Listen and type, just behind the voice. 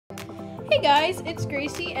Hey guys, it's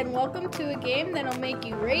Gracie, and welcome to a game that'll make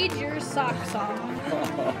you rage your socks off.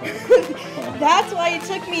 That's why it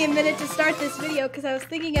took me a minute to start this video, because I was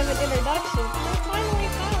thinking of an introduction. I finally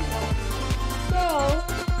found one. So,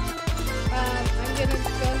 I'm gonna go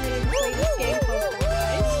ahead and play this game called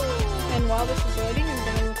Guys. And while this is loading, I'm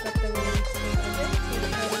gonna look up the release date of it.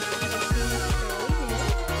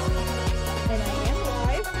 And I am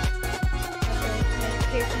live. I've got a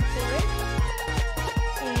notification for it.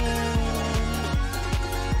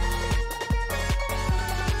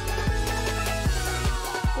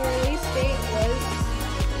 The release date was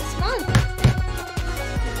this month.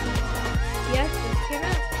 Yes, this came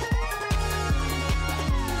out.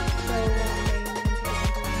 So,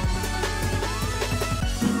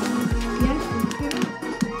 yes, this came out.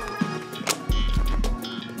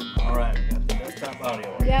 Alright, we got the desktop audio.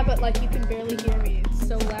 Yeah, but like you can barely hear me. It's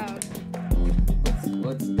so loud.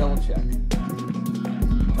 Let's double check.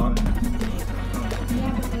 Talk.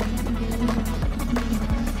 Yeah, but like,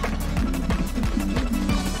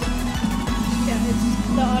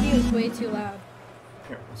 the audio is way too loud.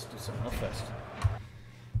 Here, let's do something real fast.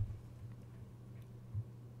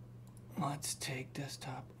 Let's take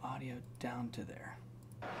desktop audio down to there.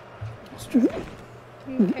 Let's try it.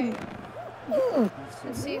 Okay.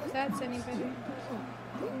 Let's see if that's any better.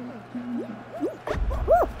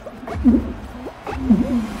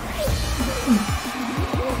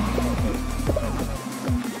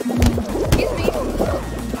 Excuse me.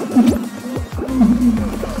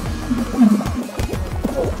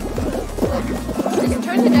 Just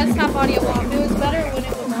turn the desktop audio off. It was better when it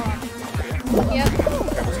was on. Yep.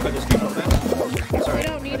 Sorry, We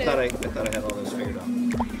don't need I thought I had all this figured out.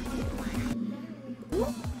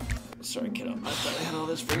 Sorry, kiddo. I thought I had all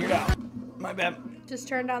this figured out. My bad. Just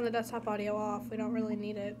turn down the desktop audio off. We don't really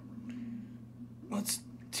need it. Let's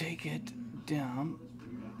take it down.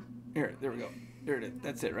 Here, there we go. There it is.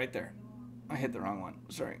 That's it right there. I hit the wrong one.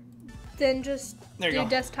 Sorry. Then just There you do go.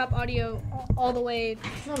 desktop audio all the way.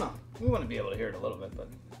 No. We want to be able to hear it a little bit, but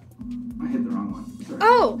I hit the wrong one. Sorry.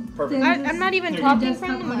 Oh! Perfect. I'm not even talking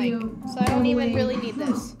from the mic, so I don't even really need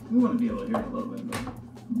this. We want to be able to hear it a little bit, but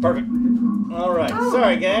perfect. All right.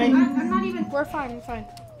 Sorry, gang. I'm not even. We're fine. We're fine.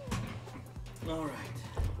 All right.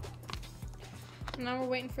 Now we're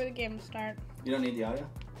waiting for the game to start. You don't need the audio?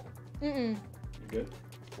 Mm-mm. You good?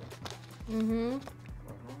 Mm-hmm.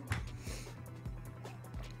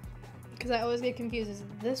 Because I always get confused. Is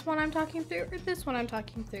it this one I'm talking through or this one I'm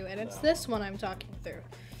talking through? And it's this one I'm talking through.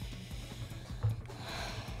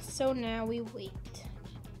 So now we wait.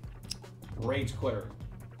 Rage quitter.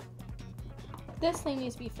 This thing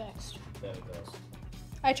needs to be fixed. That it does.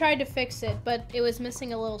 I tried to fix it, but it was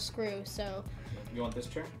missing a little screw, so... You want this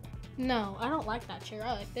chair? No, I don't like that chair.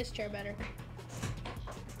 I like this chair better.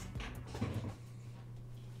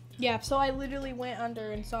 Yeah, so I literally went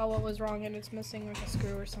under and saw what was wrong, and it's missing like a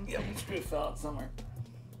screw or something. Yep, the screw fell out somewhere.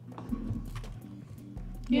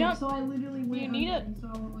 So I literally went under and saw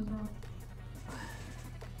what was wrong.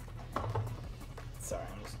 Sorry,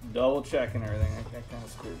 I'm just double checking everything. I kind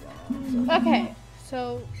of screwed wrong. So. Okay,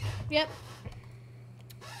 so, yep.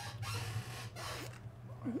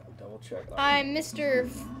 Double check. I'm Mr.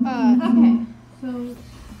 Okay, so,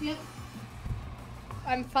 yep.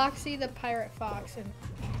 I'm Foxy the Pirate Fox, and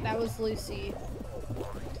that was Lucy.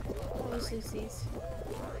 That was Lucy's.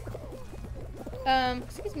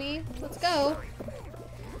 Excuse me. Let's go.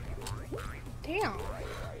 Damn.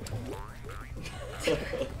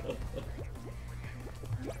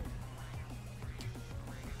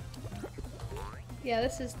 Yeah,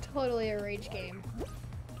 this is totally a rage game.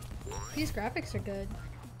 These graphics are good.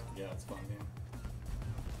 Yeah, it's fun, man.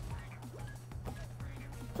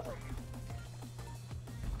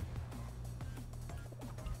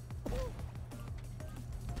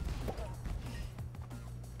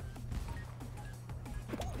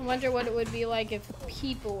 I wonder what it would be like if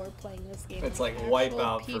people were playing this game. It's like actual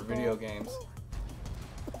Wipeout people. for video games.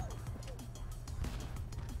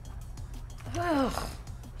 Ugh.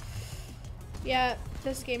 Yeah,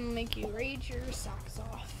 this game will make you rage your socks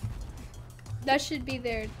off. That should be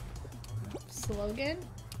their slogan.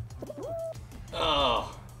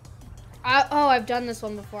 Oh. I've done this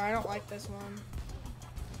one before. I don't like this one.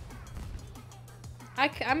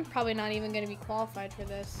 I'm probably not even going to be qualified for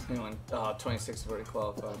this. 26 already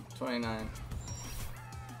qualified. 29.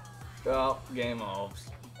 Oh, game overs.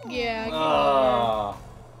 Yeah. Oh.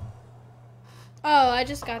 Oh, I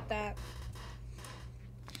just got that.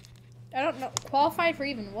 I don't know. Qualified for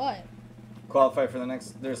even what? Qualify for the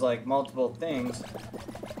next. There's like multiple things.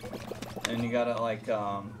 and you gotta like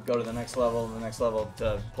go to the next level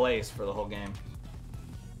to place for the whole game.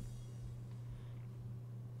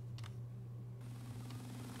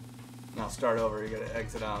 Now start over. You gotta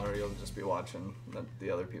exit out, or you'll just be watching the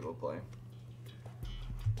other people play.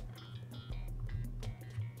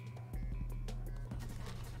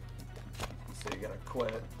 So you gotta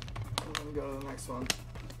quit and then go to the next one.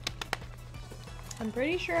 I'm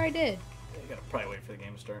pretty sure I did. Yeah, you gotta probably wait for the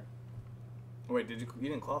game to start. Oh, wait, you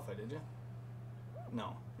didn't qualify, did you?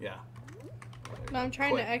 No. Yeah. No, I'm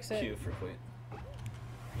trying Quit. to exit. Q for quit.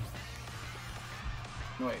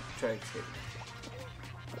 No, wait, try escape.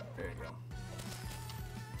 There you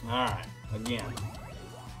go. Alright, again.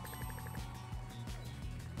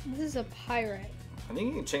 This is a pirate. I think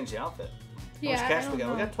you can change the outfit. Yeah, How much cash I we got?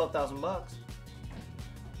 don't We know. got 12,000 bucks.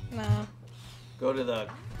 Nah, Go to the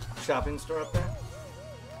shopping store up there.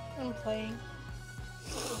 I'm playing.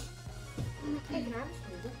 Hey, can I have a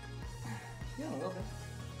smoothie? Yeah, a little bit.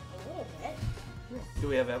 A little bit. Yeah. Do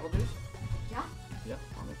we have apple juice? Yeah. Yeah,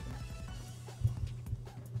 I'll make it.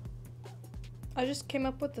 I just came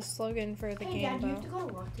up with the slogan for the Hey, game, Dad, you though. have to go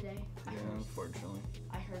to work today. Yeah, unfortunately.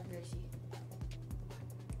 I heard Gracie.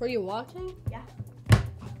 Were you watching? Yeah.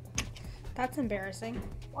 That's embarrassing.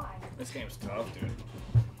 Why? This game's tough, dude.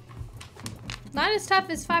 Not as tough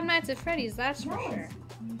as Five Nights at Freddy's, that's for sure.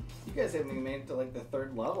 You guys haven't even made it to like the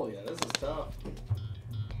 3rd level yet. This is tough.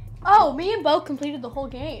 Oh, me and Bo completed the whole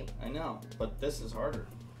game. I know, but this is harder.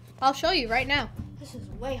 I'll show you right now. This is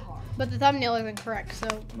way hard. But the thumbnail isn't correct, so...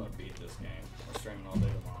 I'm gonna beat this game. We're streaming all day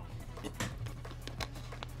tomorrow.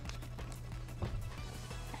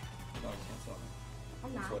 No, I can't stop me.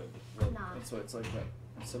 I'm That's not. what I'm not. That's what it's like that.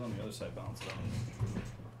 I sit on the other side, bounce it out.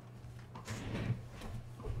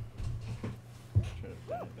 Try to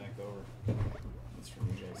bend it back over. That's from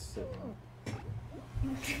you guys sitting.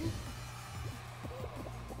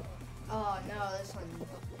 Oh no, this one.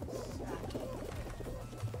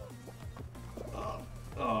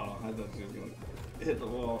 Oh, I thought she was gonna hit the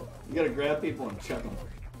wall. You gotta grab people and check them.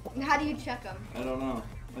 How do you check them? I don't know.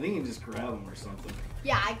 I think you just grab them or something.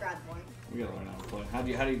 Yeah, I grabbed one. We gotta learn how to play. How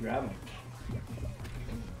do you grab them?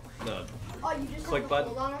 The Oh, you just Click have to button?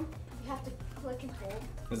 hold on them. You have to click and hold.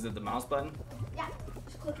 is it the mouse button? Yeah,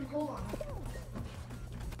 just click and hold on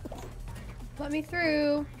them. Let me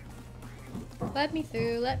through. Let me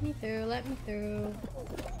through, let me through, let me through.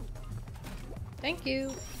 Thank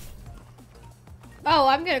you. Oh,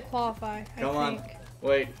 I'm gonna qualify, Come I on. think.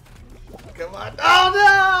 Wait. Come on. Oh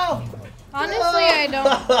no! Honestly, I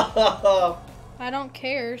don't don't. I don't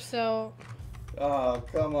care, so Oh,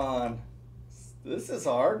 come on. This is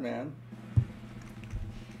hard, man.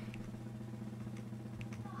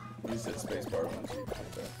 You said spacebar once you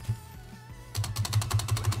did that.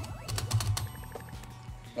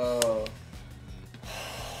 Oh.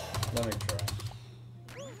 Let me try.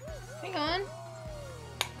 hang on.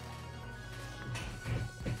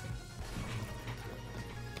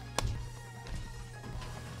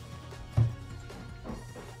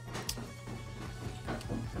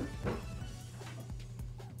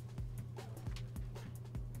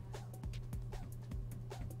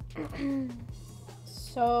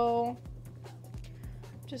 So,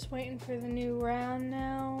 just waiting for the new round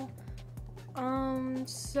now.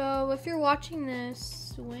 So if you're watching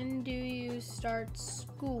this, when do you start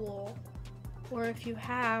school? Or if you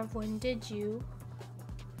have, when did you?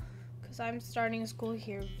 Because I'm starting school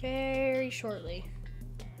here very shortly.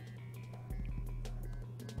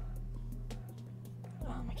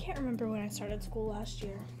 I can't remember when I started school last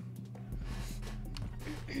year.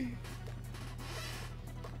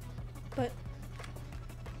 But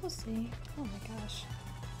we'll see. Oh my gosh.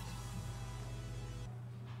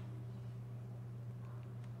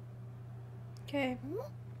 Okay.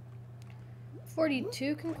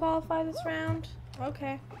 42 can qualify this round.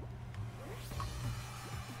 Okay.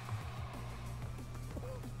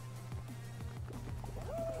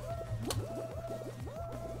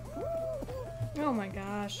 Oh my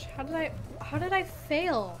gosh. How did I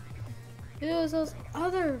fail? It was those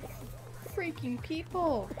other freaking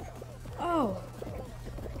people. Oh.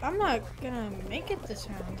 I'm not gonna make it this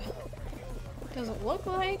round. Doesn't look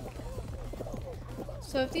like.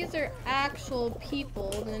 So if these are actual people,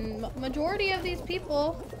 then majority of these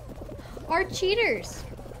people are cheaters.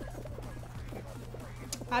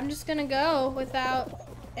 I'm just gonna go without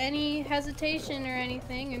any hesitation or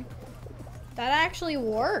anything, and that actually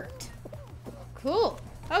worked. Cool.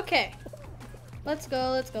 Okay. Let's go,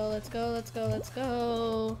 let's go, let's go, let's go, let's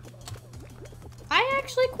go. I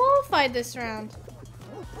actually qualified this round.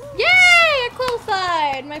 Yay! I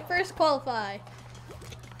qualified! My first qualify.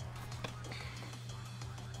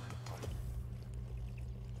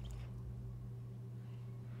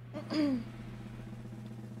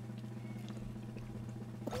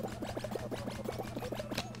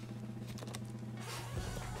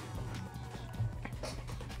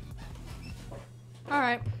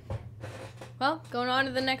 Alright. Well, going on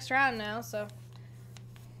to the next round now, so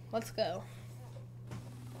let's go.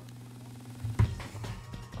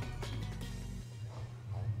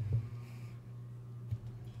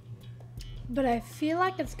 But I feel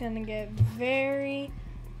like it's gonna get very,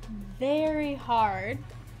 very hard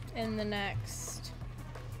in the next.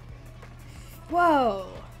 Whoa.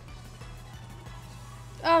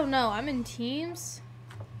 Oh no, I'm in teams?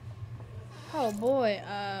 Oh boy,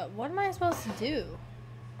 what am I supposed to do?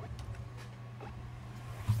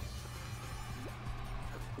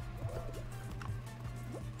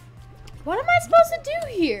 What am I supposed to do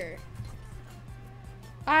here?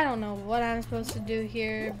 I don't know what I'm supposed to do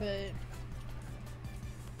here, but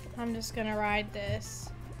I'm just gonna ride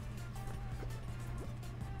this.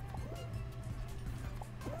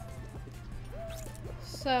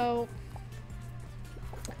 So,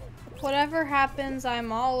 whatever happens,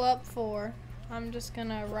 I'm all up for. I'm just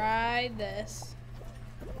gonna ride this.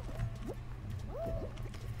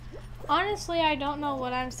 Honestly, I don't know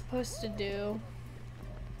what I'm supposed to do.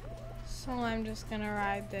 So I'm just gonna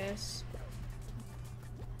ride this.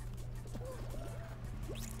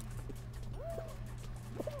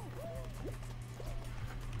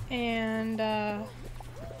 And,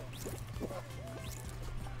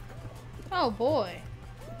 oh boy.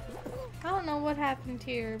 I don't know what happened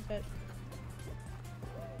here, but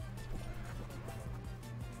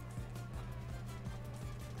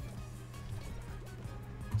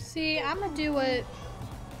see, I'm gonna do what.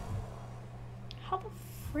 How the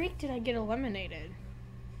freak did I get eliminated?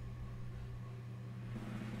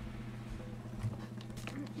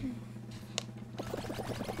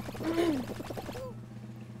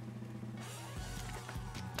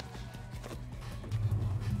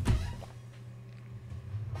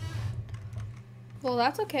 Well,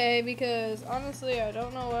 that's okay, because honestly, I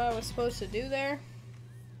don't know what I was supposed to do there.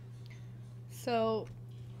 So,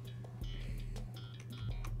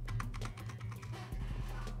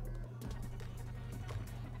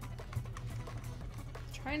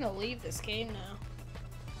 trying to leave this game now.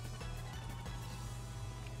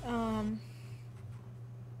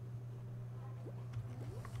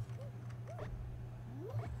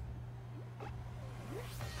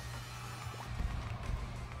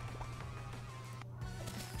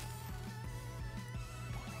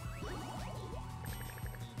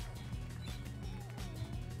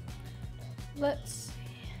 Let's see.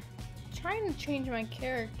 I'm trying to change my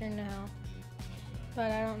character now,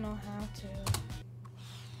 but I don't know how to.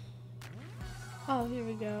 Oh, here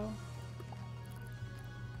we go.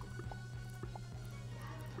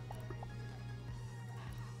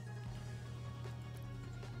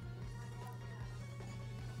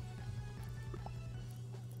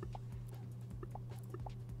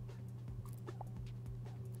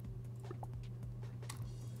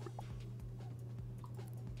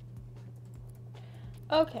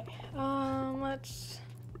 Okay, let's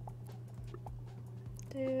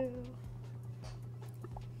do.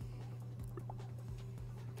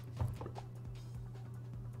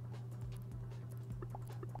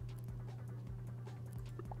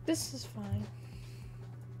 This is fine.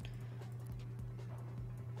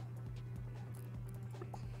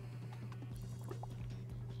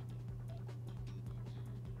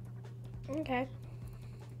 Okay.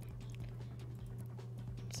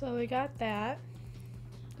 So we got that.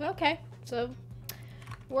 Okay, so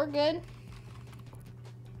we're good.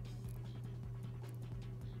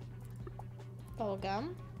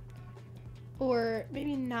 Bubblegum. Or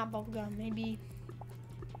maybe not bubblegum, maybe.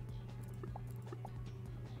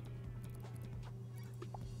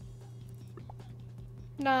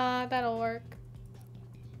 Nah, that'll work.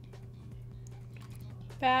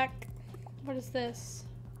 Back. What is this?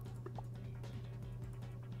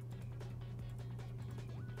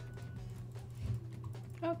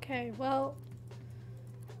 Okay, well,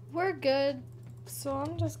 we're good. So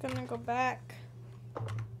I'm just gonna go back.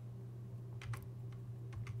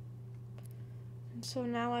 And so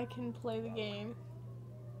now I can play the game.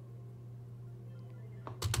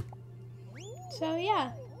 So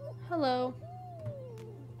yeah, hello.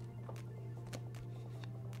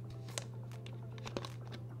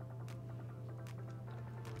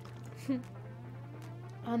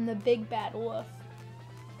 I'm the big bad wolf.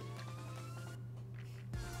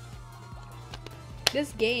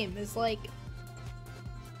 This game is like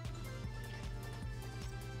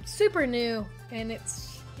super new and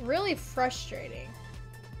it's really frustrating.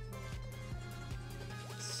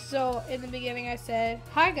 So in the beginning I said,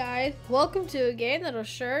 "Hi guys, welcome to a game that'll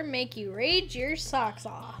sure make you rage your socks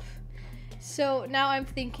off." So now I'm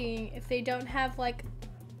thinking if they don't have like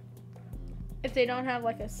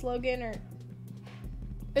a slogan or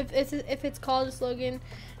If it's called a slogan,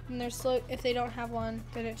 and if they don't have one,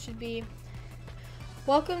 then it should be,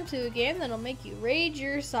 "Welcome to a game that'll make you rage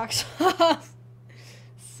your socks off."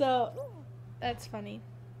 So that's funny.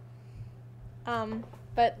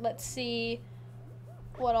 But let's see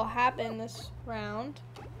what'll happen this round.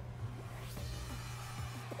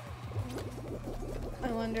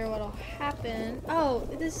 I wonder what'll happen. Oh,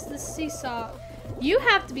 this is the seesaw. You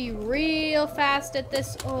have to be real fast at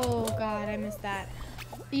this. Oh god, I missed that.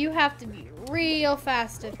 You have to be real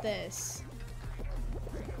fast at this.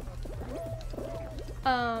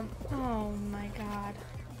 Oh my god.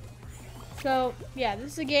 So, yeah,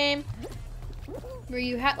 this is a game where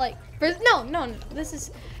you have like, no.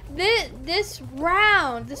 This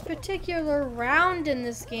round, this particular round in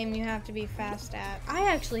this game you have to be fast at. I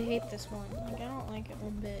actually hate this one. Like, I don't like it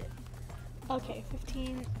one bit. Okay,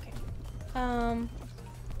 15. Okay.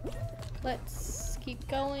 Let's keep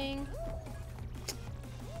going.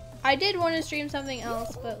 I did want to stream something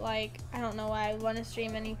else, but like, I don't know why I want to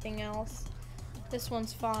stream anything else. This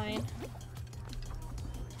one's fine.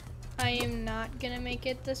 I am not gonna make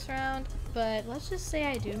it this round, but let's just say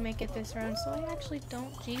I do make it this round, so I actually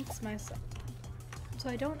don't jinx myself.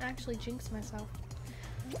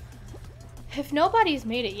 If nobody's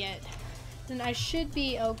made it yet, then I should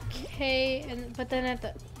be okay. But then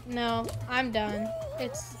no, I'm done.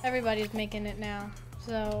 Everybody's making it now,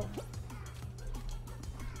 so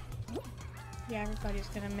yeah, everybody's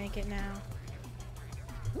gonna make it now.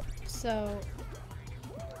 So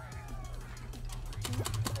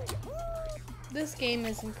this game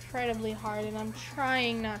is incredibly hard, and I'm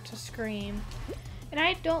trying not to scream. And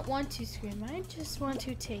I don't want to scream. I just want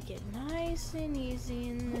to take it nice and easy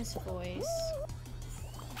in this voice.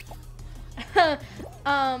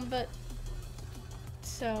 But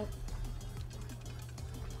so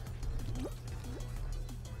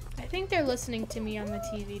I think they're listening to me on the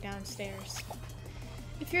TV downstairs.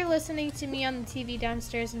 If you're listening to me on the TV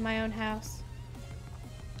downstairs in my own house,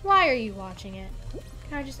 why are you watching it?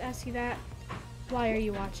 Can I just ask you that? Why are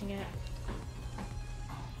you watching it?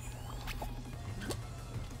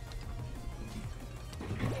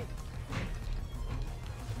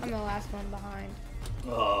 I'm the last one behind.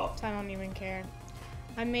 Oh. So I don't even care.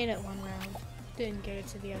 I made it one round. Didn't get it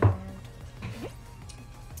to the other round.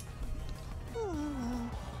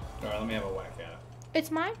 Alright, let me have a whack at it.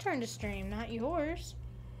 It's my turn to stream, not yours.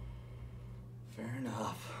 Fair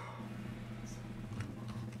enough.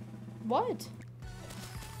 What?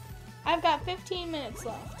 I've got 15 minutes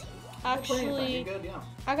left. Actually, Good, yeah.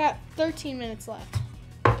 I got 13 minutes left.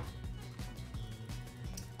 And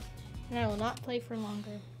I will not play for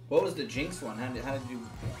longer. What was the Jinx one? How did you...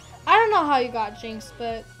 I don't know how you got jinxed,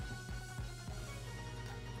 but...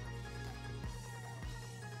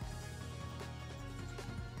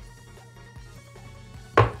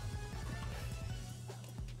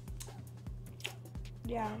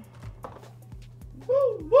 yeah.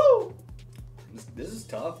 Woo, woo! This is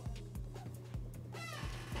tough.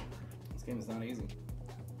 This game is not easy.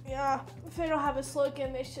 Yeah, if they don't have a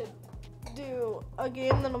slogan, they should do a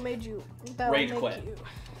game that'll make you... Rage quit.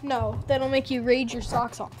 No, that'll make you rage your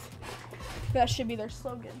socks off. That should be their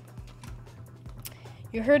slogan.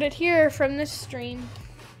 You heard it here from this stream.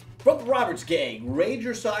 From the Roberts gang, rage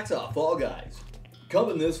your socks off, Fall Guys.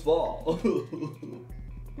 Coming this fall.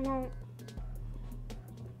 Well,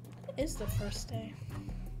 it is the first day.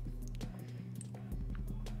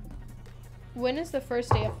 When is the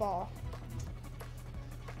first day of fall?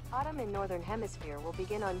 Autumn in Northern Hemisphere will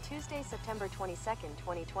begin on Tuesday, September 22nd,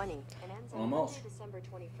 2020, and ends on Almost. Monday, December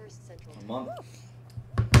 21st, Central A month.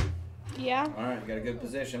 Yeah, Alright, you got a good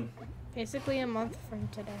position. basically a month from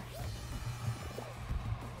today.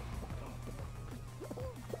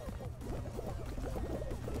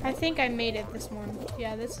 I think I made it this one.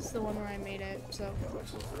 Yeah, this is the one where I made it, so.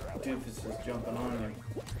 Doofus is jumping on you.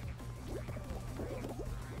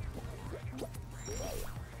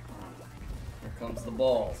 Here comes the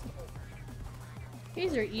balls.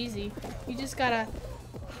 These are easy. You just gotta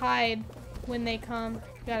hide when they come. You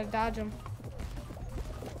gotta dodge them.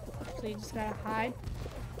 So you just gotta hide,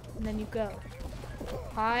 and then you go.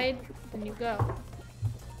 Hide, then you go. Oh,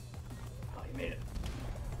 you made it.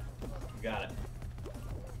 You got it.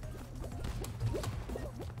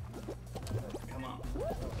 Come on.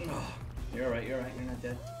 Oh, you're alright, you're alright. You're not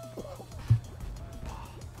dead.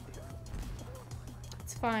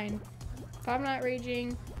 It's fine. If I'm not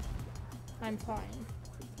raging, I'm fine.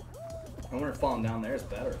 I wonder if falling down there is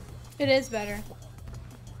better. It is better.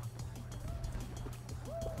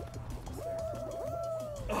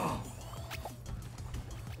 Oh.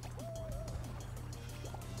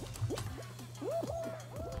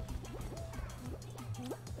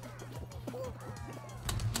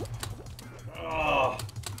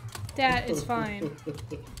 Dad, it's fine.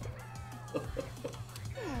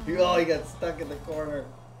 He got stuck in the corner.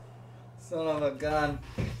 Son of a gun.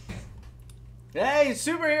 Hey,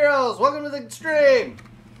 superheroes! Welcome to the stream!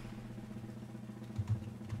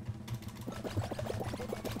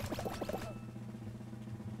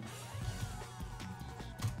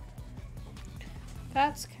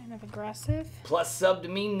 That's kind of aggressive. Plus sub to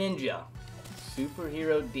me ninja.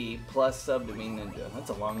 Superhero D plus sub to me ninja. That's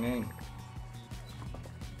a long name.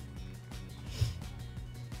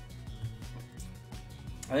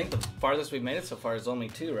 I think the farthest we've made it so far is only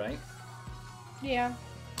 2, right? Yeah.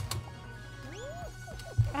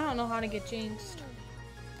 I don't know how to get jinxed.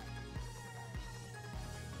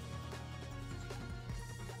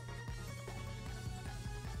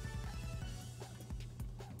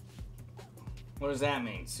 What does that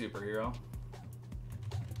mean, superhero?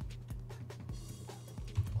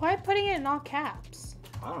 Why putting it in all caps?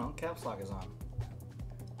 I don't know. Caps lock is on.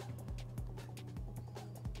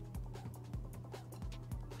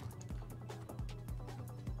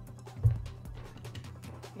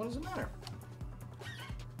 What does it matter?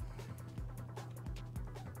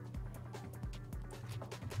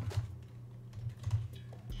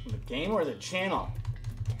 The game or the channel?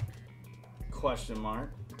 Question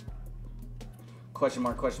mark. Question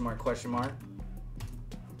mark, question mark, question mark.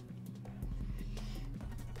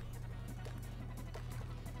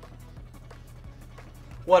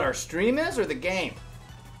 What, our stream is or the game?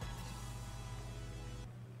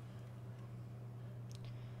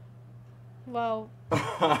 Well,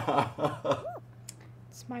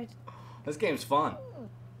 it's my... This game's fun.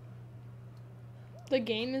 The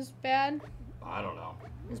game is bad? I don't know.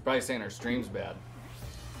 He's probably saying our stream's bad.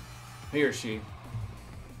 He or she.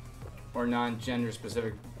 Or non-gender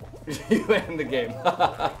specific. You and the game.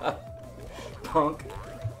 Punk.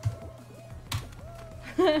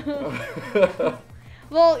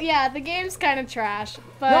 Well, yeah, the game's kind of trash,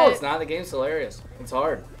 but... No, it's not. The game's hilarious. It's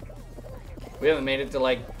hard. We haven't made it to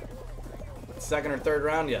like second or third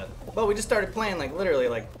round yet. But we just started playing like literally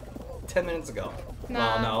like 10 minutes ago.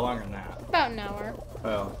 Nah. Well, no, longer than that. About an hour.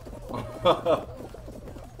 Oh.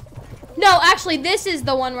 No, actually, this is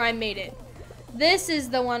the one where I made it. This is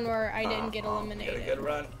the one where I didn't get You eliminated. had a good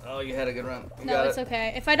run. Oh, you had a good run. You No, got it's it.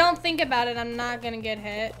 okay. If I don't think about it, I'm not gonna get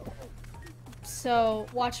hit. So,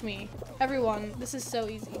 watch me. Everyone, this is so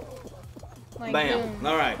easy. Like, Bam. boom.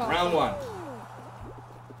 All right, Pop. round 1.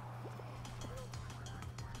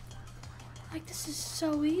 Like, this is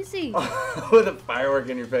so easy. With a firework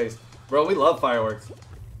in your face. Bro, we love fireworks.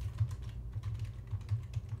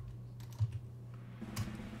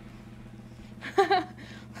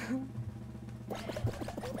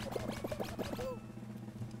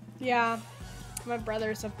 Yeah. My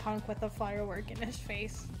brother's a punk with a firework in his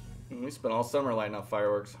face. We spent all summer lighting up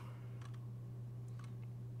fireworks.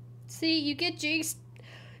 See, you get jinxed.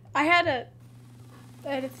 I had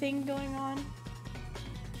a thing going on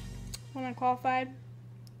when I qualified.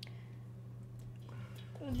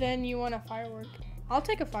 Then you want a firework. I'll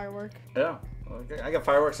take a firework. Yeah. Okay. I got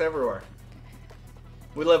fireworks everywhere.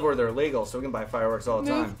 We live where they're legal, so we can buy fireworks all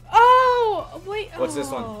the time. Oh, wait. What's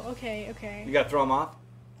this one? Okay, okay. You gotta throw them off?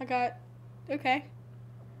 I got, okay.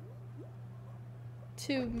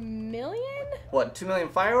 2 million? What, 2 million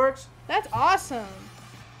fireworks? That's awesome.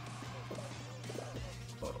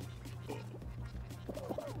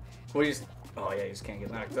 We just, oh yeah, you just can't get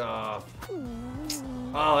knocked off.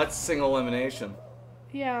 Oh, that's single elimination.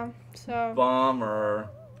 Yeah, so. Bummer.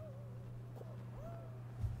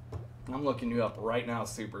 I'm looking you up right now,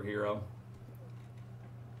 superhero.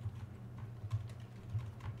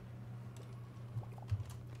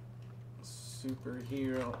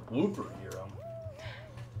 Superhero. Whooper hero.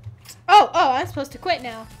 Oh, I'm supposed to quit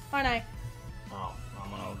now, aren't I? Oh,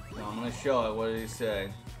 I'm gonna show it. What did he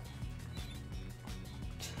say?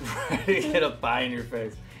 Ready to get a pie in your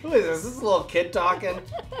face. Who is this? Is this a little kid talking?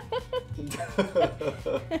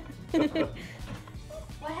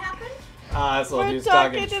 What happened? Ah, this little We're dude's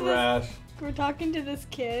talking talking to trash. We're talking to this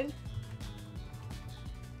kid.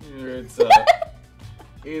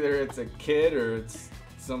 Either it's a kid or it's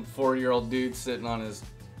some 4-year-old dude sitting on his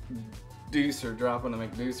deucer dropping a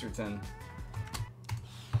McDeucerton.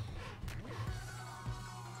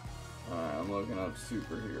 Alright, I'm looking up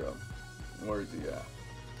superhero. Where's he at?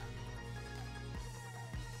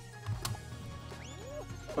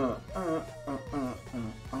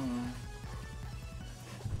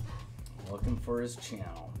 Looking for his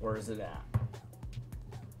channel. Where is it at?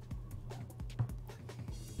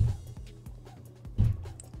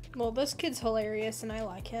 Well, this kid's hilarious and I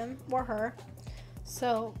like him, or her.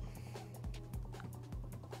 So,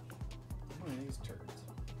 What are these turds?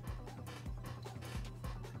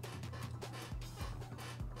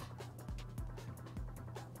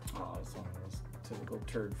 Typical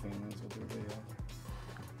turd families with their video.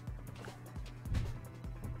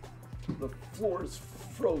 The floor is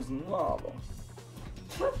frozen lava.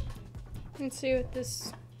 Let's see what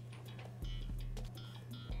this.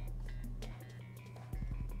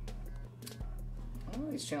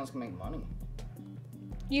 Oh, these channels can make money.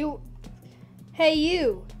 You. Hey,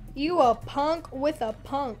 you. You a punk with a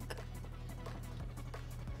punk.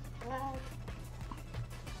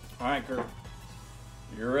 Alright, Kurt.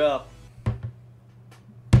 You're up.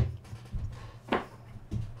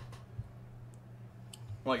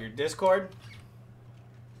 What, your Discord?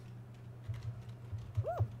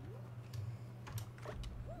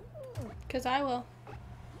 Cause I will.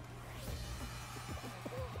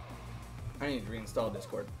 I need to reinstall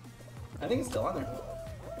Discord. I think it's still on there.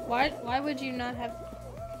 Why would you not have?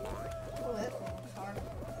 Oh, that one's hard.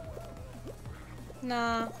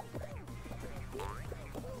 Nah.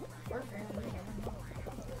 Or family.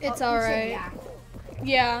 It's Oh, you said alright. yeah.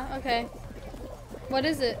 Yeah. Okay. What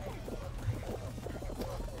is it?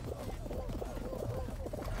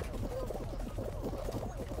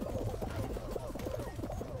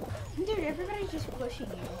 Dude, everybody's just pushing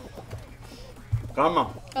you. Come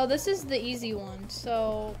on. Oh, this is the easy one.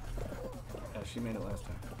 So. Yeah, she made it last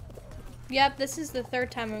time. Yep. This is the third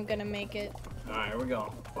time I'm gonna make it. Alright, here we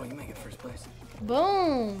go. Oh, you make it first place.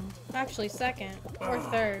 Boom. Actually, second or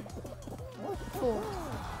third. Cool.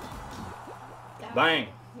 Bang.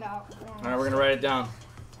 No. Alright, we're gonna write it down.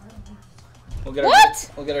 We'll get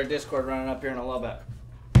What? We'll get our Discord running up here in a little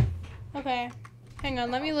bit. Okay. Hang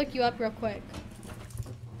on. Let me look you up real quick.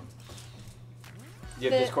 Do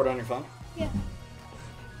you have Discord on your phone? Yeah.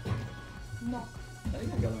 No. I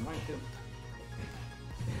think I got it on mine too.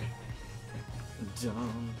 Dun,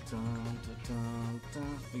 dun, dun, dun,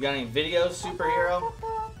 dun. You got any videos, superhero?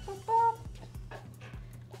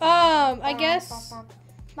 I guess.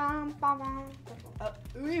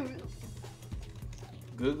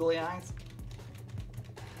 Googly eyes?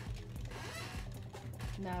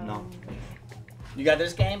 No. No. You got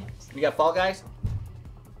this game? You got Fall Guys?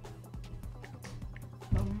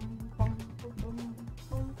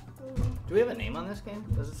 Do we have a name on this game?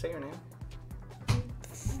 Does it say your name?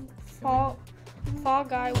 Fall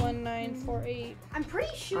Guy 1948. I'm pretty I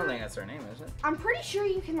don't sure. think that's our name, is it? I'm pretty sure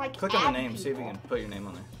you can like. Click on the add name, see if you people. can put your name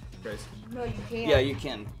on there. Grace. No, you can't. Yeah, you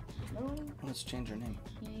can. No, Let's change our name.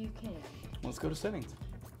 you can't. Let's go to settings.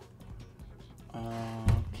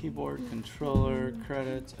 Keyboard, controller,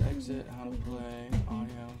 credits, exit, how to play, audio,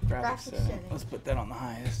 graphics Graphics setting. setting. Let's put that on the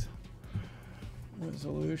highest.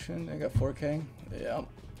 Resolution, I got 4K. Yep.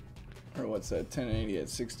 Or what's that? 1080 at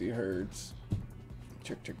 60 hertz.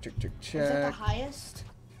 Check. Is that the highest?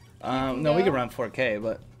 No, we can run 4K,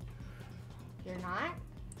 but You're not.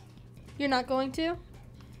 You're not going to? Is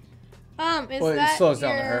well, it that slows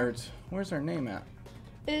down the your- hertz. Where's our name at?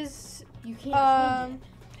 Is You can't.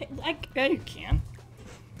 Change it. Yeah, you can.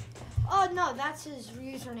 Oh no, that's his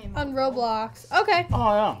username. on Roblox? Okay.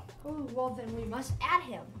 Oh yeah. Oh well, then we must add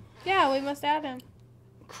him. Yeah, we must add him.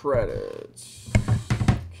 Credits,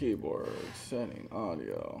 keyboard, setting,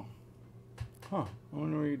 audio. Huh? I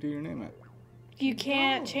wonder where you do your name at. You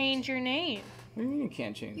can't don't. change your name. What do you mean you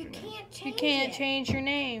can't change You your name? can't change. You can't it. change your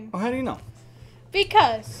name Oh, how do you know?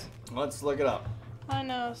 because Let's look it up. I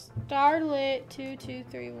know Starlit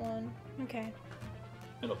 2231. Okay.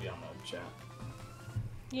 It'll be on the chat.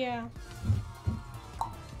 Yeah.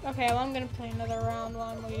 Okay, well I'm gonna play another round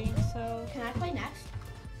while I'm waiting. So. Can I play next?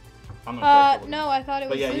 I'm gonna play for No, I thought it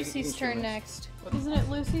But was yeah, you Lucy's can turn stream next. What? Isn't it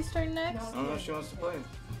Lucy's turn next? I don't know if she wants to play.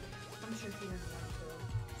 I'm sure she doesn't want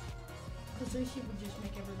to. Because Lucy would just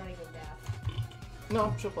make everybody go deaf.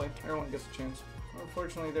 No, she'll play. Everyone gets a chance.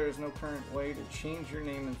 Unfortunately, there is no current way to change your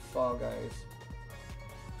name in Fall Guys.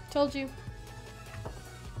 Told you.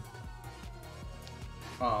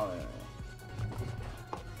 Oh, yeah.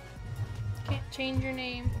 Can't change your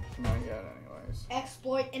name. Not yet, anyways.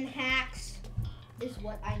 Exploit and hacks is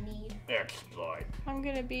what I need. Exploit. I'm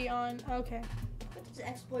gonna be on. Okay. What does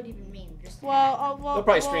exploit even mean? Just Well, hack? We'll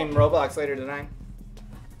probably stream Roblox later tonight.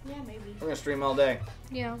 Yeah, maybe. We're gonna stream all day.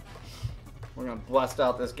 Yeah. We're gonna blast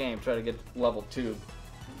out this game, try to get level 2.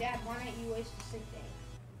 Dad, why don't you waste a sick day?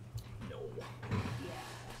 No.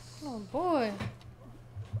 Yes. Oh boy.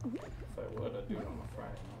 If I would, I'd do it on a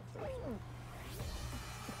Friday, not a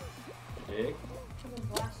Thursday. Dig? I'm gonna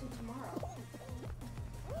blast it tomorrow.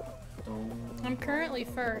 I'm currently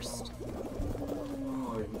first.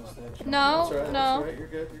 Oh, you missed that jump. No, That's right, no. That's right. You're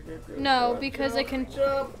good. Good No, job, because I can.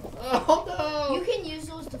 jump. Oh no! You can use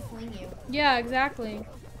those to fling you. Yeah, exactly.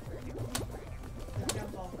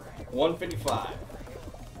 Jump over it. 155.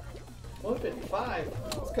 155?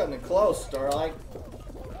 It's cutting it close, Starlight.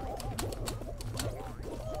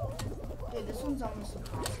 This one's almost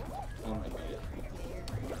impossible. I'm gonna beat it.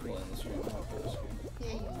 We'll end the stream after this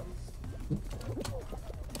game. Yeah, you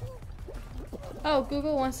Oh,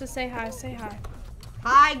 Google wants to say hi. Say hi.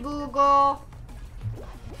 Hi, Google.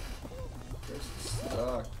 Chris is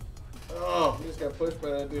stuck. Oh, he just got pushed by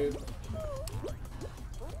that dude.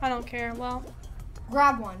 I don't care. Well,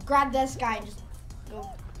 Grab one. Grab this guy. Just go.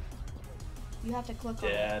 You have to click on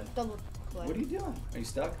Dad. it. Double click. What are you doing? Are you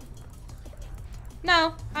stuck?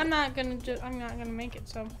 no, I'm not gonna. I'm not gonna make it.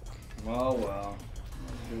 So. Oh well.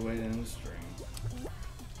 Good way to end the stream.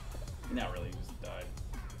 Not really, he just died.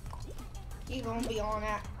 He's gonna be on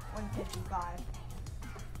at 155.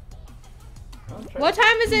 Oh, try What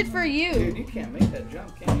time is it for Dude, you? you can't make that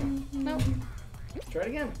jump, can Nope. you? Try it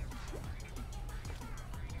again.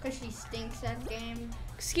 Cause she stinks at game.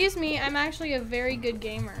 Excuse me. I'm actually a very good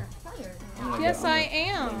gamer. No, you're I'm not. gonna Yes, go- I'm I gonna- I'm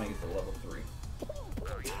am. gonna make it to level 3.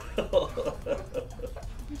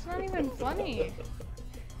 It's not even funny.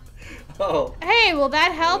 Oh, Hey, well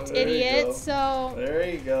that helped, There you idiot. go. So. there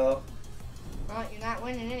you go. Well, you're not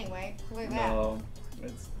winning anyway. Look at that. No,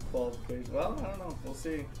 it's qualification. Well, I don't know. We'll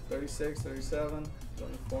see. 36, 37.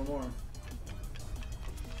 Only 4 more.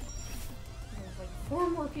 There's like 4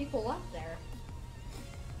 more people left there.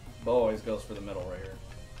 Bo always goes for the middle right here.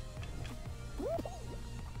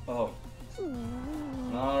 Oh.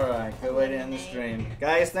 Alright, good way to end the stream.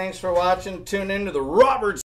 Guys, thanks for watching. Tune in to the Roberts